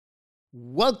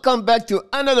Welcome back to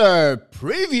another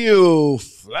preview.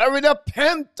 Florida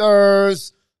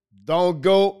Panthers. Don't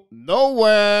go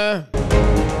nowhere.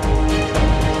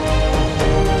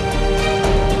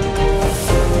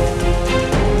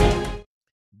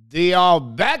 They are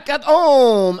back at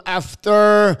home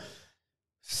after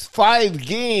 5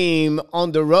 game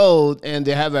on the road, and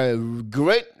they have a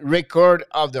great record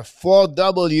of the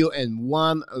 4W and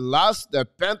 1 loss. The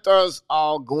Panthers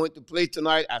are going to play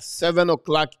tonight at 7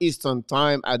 o'clock Eastern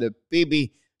time at the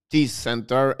PBT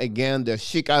Center. Again, the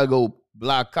Chicago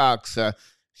Blackhawks.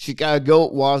 Chicago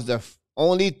was the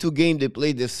only 2 games they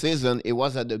played this season. It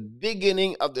was at the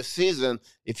beginning of the season.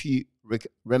 If you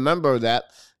remember that,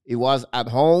 it was at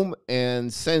home,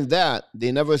 and since that,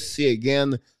 they never see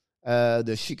again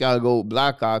the Chicago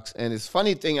Blackhawks. And it's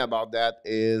funny thing about that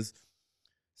is,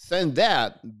 since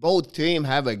that, both teams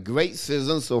have a great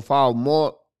season so far,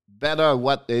 more better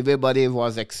what everybody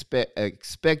was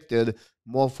expected,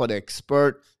 more for the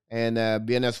expert. And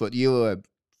be honest with you,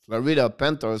 Florida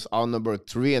Panthers are number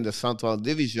 3 in the Central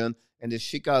Division, and the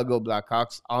Chicago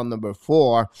Blackhawks are number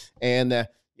 4. And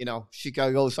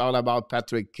Chicago's all about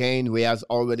Patrick Kane, who has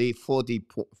already 40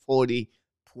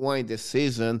 points this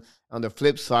season. On the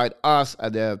flip side, us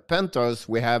at the Panthers,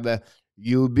 we have a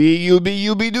UB do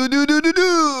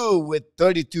with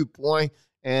 32 points.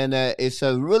 And it's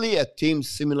really a team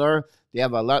similar. They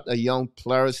have a lot of young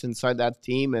players inside that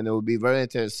team, and it will be very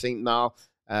interesting now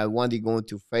when they're going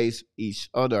to face each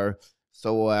other.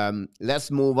 So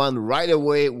let's move on right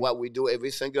away, what we do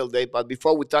every single day. But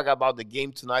before we talk about the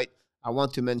game tonight, I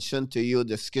want to mention to you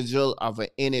the schedule of the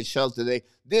NHL today.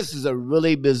 This is a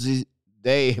really busy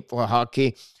day for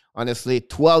hockey. Honestly,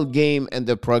 12 game in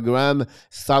the program.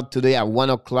 Start today at 1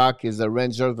 o'clock is the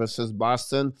Rangers versus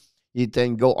Boston. You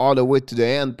can go all the way to the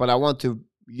end, but I want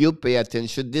you pay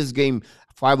attention. This game,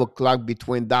 5 o'clock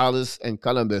between Dallas and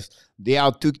Columbus. They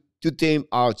are two teams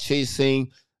are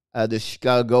chasing the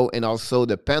Chicago and also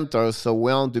the Panthers. So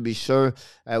we want to be sure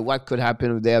what could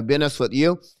happen there. Be honest with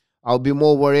you, I'll be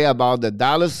more worried about the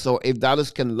Dallas. So if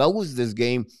Dallas can lose this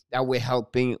game, that will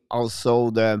helping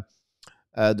also the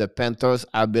Panthers,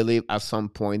 I believe, at some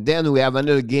point. Then we have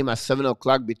another game at 7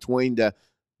 o'clock between the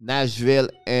Nashville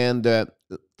and the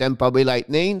Tampa Bay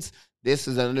Lightnings. This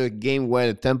is another game where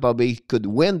the Tampa Bay could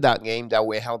win that game. That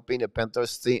will helping the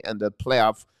Panthers stay in the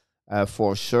playoff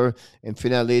for sure. And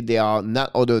finally, there are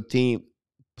not other team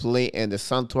play in the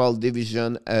Central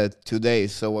Division today.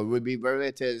 So it will be very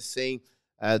interesting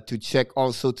to check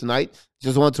also tonight.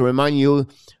 Just want to remind you,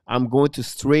 I'm going to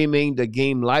streaming the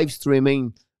game, live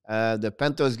streaming the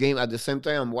Panthers game. At the same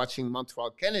time, I'm watching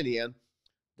Montreal Canadiens.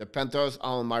 The Panthers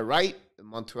are on my right,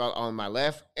 Montreal on my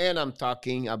left, and I'm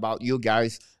talking about you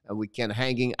guys, and we can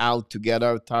hanging out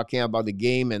together, talking about the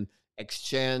game and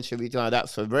exchange, everything like that.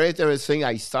 So very interesting.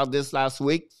 I started this last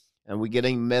week, and we're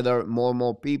getting better, more and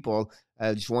more people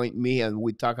join me, and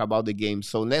we talk about the game.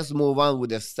 So let's move on with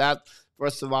the stat.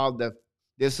 First of all,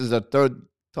 this is the third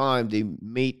time they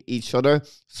meet each other.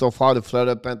 So far, the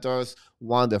Florida Panthers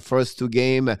won the first 2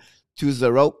 games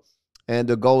 2-0, and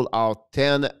the goal are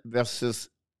 10 versus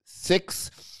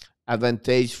 6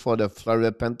 advantage for the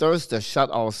Florida Panthers. The shot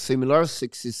are similar,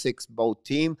 66 both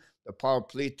team. The power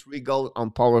play, 3 goals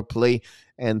on power play,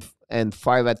 and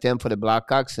 5 attempts for the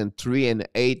Blackhawks, and 3 and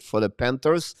 8 for the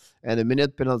Panthers. And the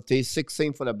minute penalty,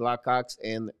 16 for the Blackhawks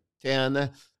and 10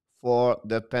 for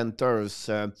the Panthers.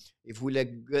 If we look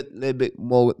a little bit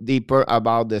more deeper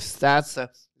about the stats,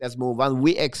 let's move on.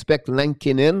 We expect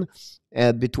Lankinen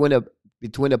between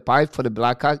the pipe for the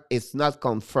Blackhawks. It's not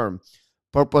confirmed.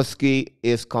 Purposky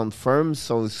is confirmed,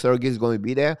 so Sergey is going to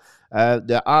be there.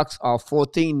 The Hawks are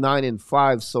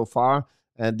 14-9-5 so far,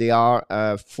 and they are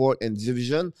 4th in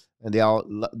division. And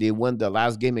they won the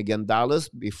last game against Dallas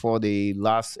before they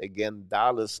lost against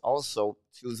Dallas also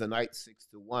Tuesday night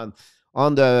 6-1.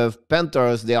 On the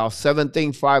Panthers, they are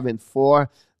 17-5-4.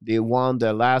 They won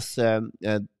the last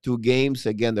 2 games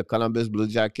against the Columbus Blue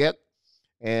Jacket,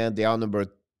 and they are number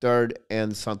 3rd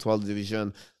in Central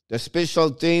Division. The special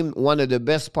team, one of the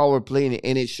best power play in the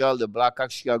NHL, the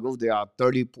Blackhawks Chicago, they are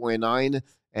 30.9.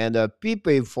 And the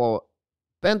PP for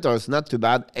Panthers, not too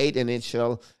bad, 8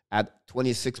 NHL at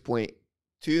 26.2.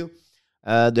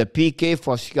 The PK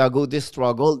for Chicago, they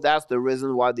struggle. That's the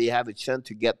reason why they have a chance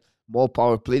to get more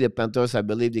power play. The Panthers, I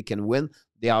believe they can win.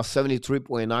 They are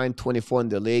 73.9, 24 in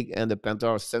the league, and the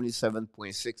Panthers are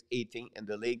 77.6, 18 in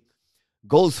the league.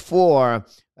 Goals for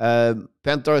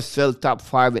Panthers still top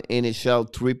 5 in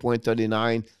NHL,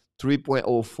 3.39,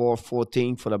 3.04,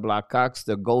 14 for the Blackhawks.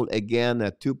 The goal again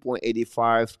at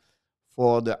 2.85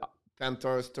 for the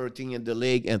Panthers, 13 in the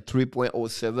league, and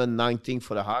 3.07, 19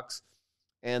 for the Hawks.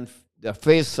 And the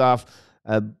face-off,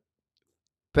 uh,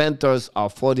 Panthers are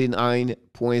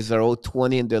 49.0,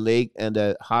 20 in the league, and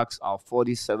the Hawks are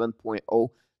 47.0,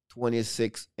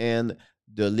 26 in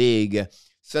the league.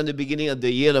 So in the beginning of the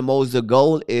year, the most the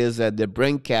goal is that the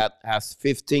Brincat has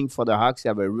 15 for the Hawks. They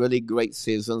have a really great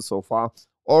season so far.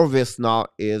 Orvis now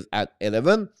is at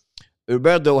 11.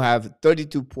 Huberto have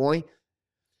 32 points.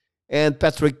 And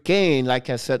Patrick Kane, like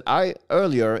I said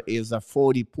earlier, is a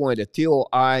 40-point. The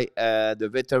TOI, the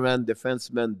veteran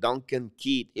defenseman Duncan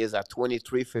Keith is at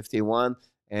 23.51.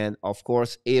 And, of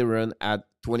course, Aaron at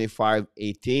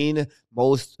 25.18.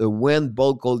 Most win,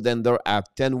 both goaltender have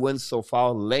 10 wins so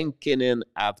far. Lankinen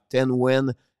have 10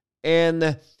 wins.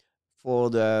 And for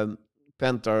the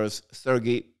Panthers,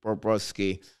 Sergei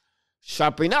Poprosky.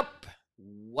 Shopping up.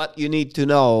 What you need to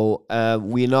know,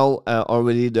 we know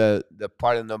already the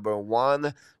part number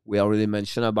one. We already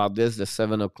mentioned about this. The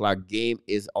 7 o'clock game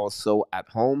is also at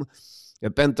home. The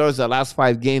Panthers, the last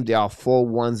 5 games, they are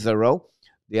 4-1-0.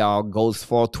 They are goals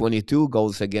for 22,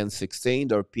 goals against 16.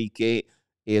 Their PK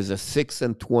is a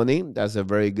 6-20. That's a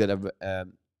very good,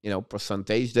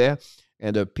 percentage there.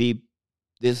 And this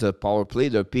is a power play.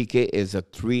 Their PK is a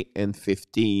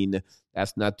 3-15.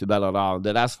 That's not too bad at all.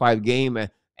 The last 5 games.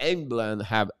 Eggblend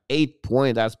have 8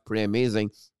 points. That's pretty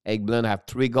amazing. Eggblend have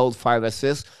 3 goals, 5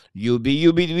 assists. UB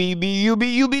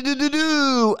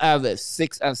have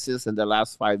 6 assists in the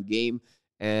last 5 games.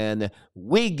 And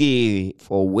Wiggy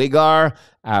for Wigar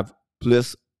have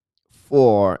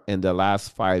 +4 in the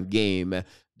last 5 games.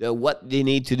 What they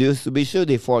need to do is to be sure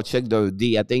they forecheck their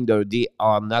D. I think their D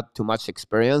are not too much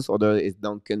experience, although it's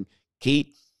Duncan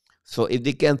Keith. So if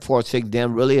they can forecheck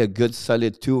them, really a good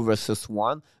solid 2 versus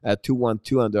 1,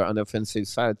 2-1-2 on the offensive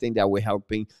side, I think that we're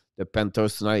helping the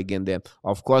Panthers tonight against them.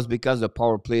 Of course, because the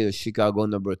power play is Chicago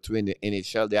number 3 in the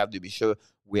NHL, they have to be sure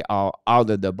we are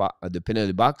out of the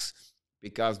penalty box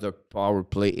because the power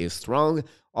play is strong.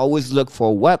 Always look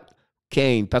for what?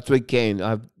 Patrick Kane.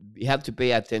 You have to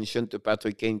pay attention to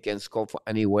Patrick Kane, can score from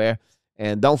anywhere.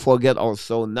 And don't forget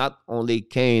also, not only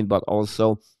Kane, but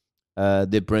also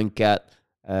the Brincat.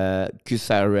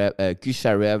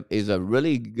 Kusharev is a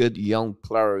really good young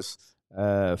player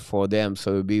for them,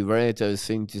 so it'll be very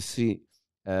interesting to see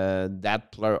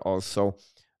that player also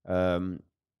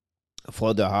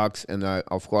for the Hawks. And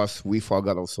of course, we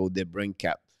forgot also the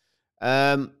Brincat.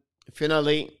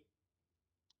 Finally,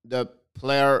 the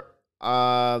player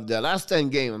of the last 10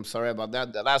 game. I'm sorry about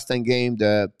that. The last 10 game,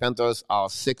 the Panthers are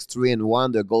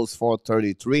 6-3-1. The goals for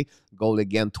 33, goal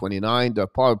again 29. The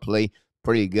power play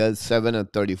pretty good,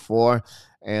 7-34,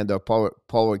 and the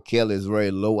power kill is very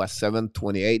low at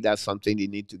 7-28. That's something they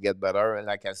need to get better. And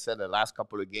like I said, the last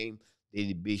couple of games, they need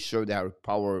to be sure their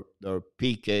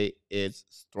PK is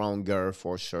stronger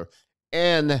for sure.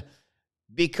 And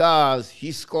because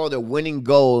he scored a winning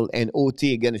goal in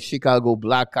OT against the Chicago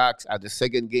Blackhawks at the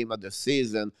second game of the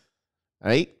season,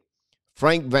 right?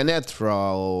 Frank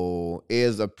Venetro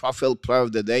is a profile player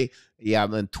of the day. He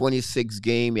have in 26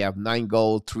 games, he have 9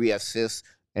 goals, 3 assists,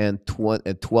 and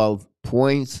 12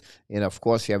 points. And of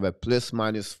course, you have a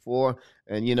 +/-4.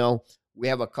 And we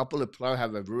have a couple of players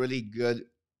have a really good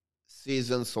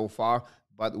season so far,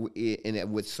 but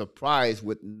with surprise,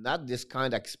 with not this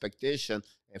kind of expectation.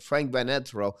 And Frank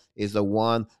Venetro is the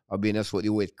one, I'll be honest with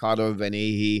you, with Carter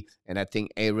Venehi, and I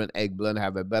think Aaron Eggblend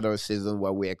have a better season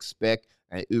what we expect.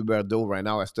 And Huberto right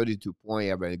now has 32 points,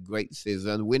 have a great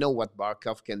season. We know what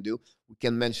Barkov can do. We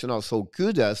can mention also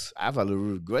Kudas have a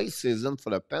great season for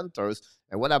the Panthers.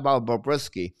 And what about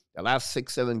Bobrisky? The last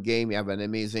 6-7 games, we have an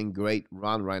amazing, great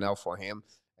run right now for him.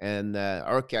 And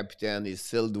our captain is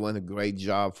still doing a great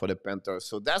job for the Panthers.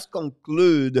 So that's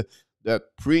conclude the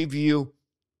preview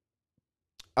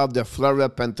of the Florida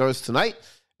Panthers tonight.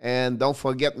 And don't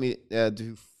forget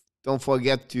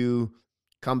to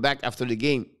come back after the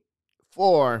game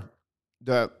for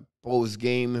the post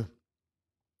game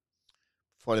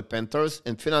for the Panthers.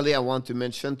 And finally, I want to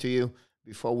mention to you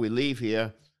before we leave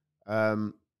here,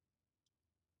 don't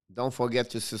forget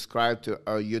to subscribe to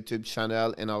our YouTube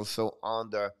channel and also on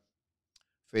the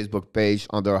Facebook page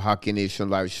under Hockey Nation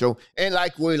Live Show. And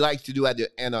like we like to do at the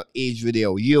end of each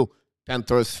video, you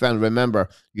Panthers fan, remember,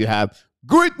 you have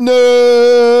greatness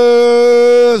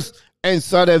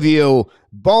inside of you.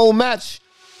 Bon match,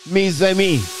 mes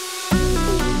amis.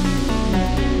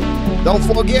 Don't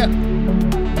forget,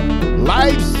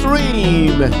 live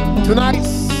stream tonight,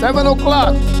 7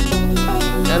 o'clock.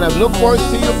 And I look forward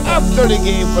to you after the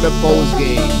game for the post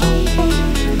game.